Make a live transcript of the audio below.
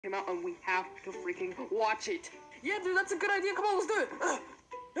talking about, and we have to freaking watch it. Yeah, dude, that's a good idea. Come on, let's do it.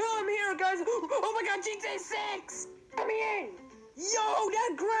 I'm here, guys. Oh my god, GTA 6! Let me in. Yo,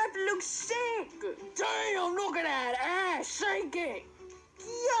 that graphic looks sick. Damn, look at that ass shaking.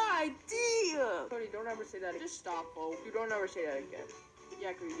 God damn. Cody, don't ever say that again. Just stop, Bo. You don't ever say that again.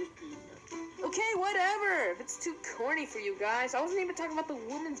 Yeah, Cody, just pee. Okay, whatever. If it's too corny for you guys. I wasn't even talking about the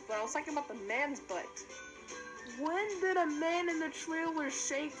woman's butt. I was talking about the man's butt. When did a man in the trailer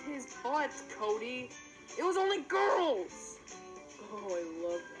shake his butt, Cody? It was only girls. Oh, I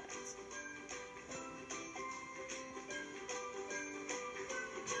love that.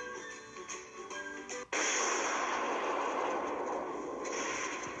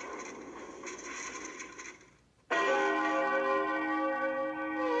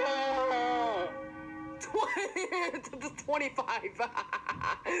 The 25.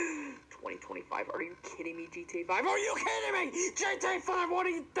 2025. Are you kidding me, GTA 5? Are you kidding me? GTA 5, what are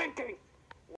you thinking?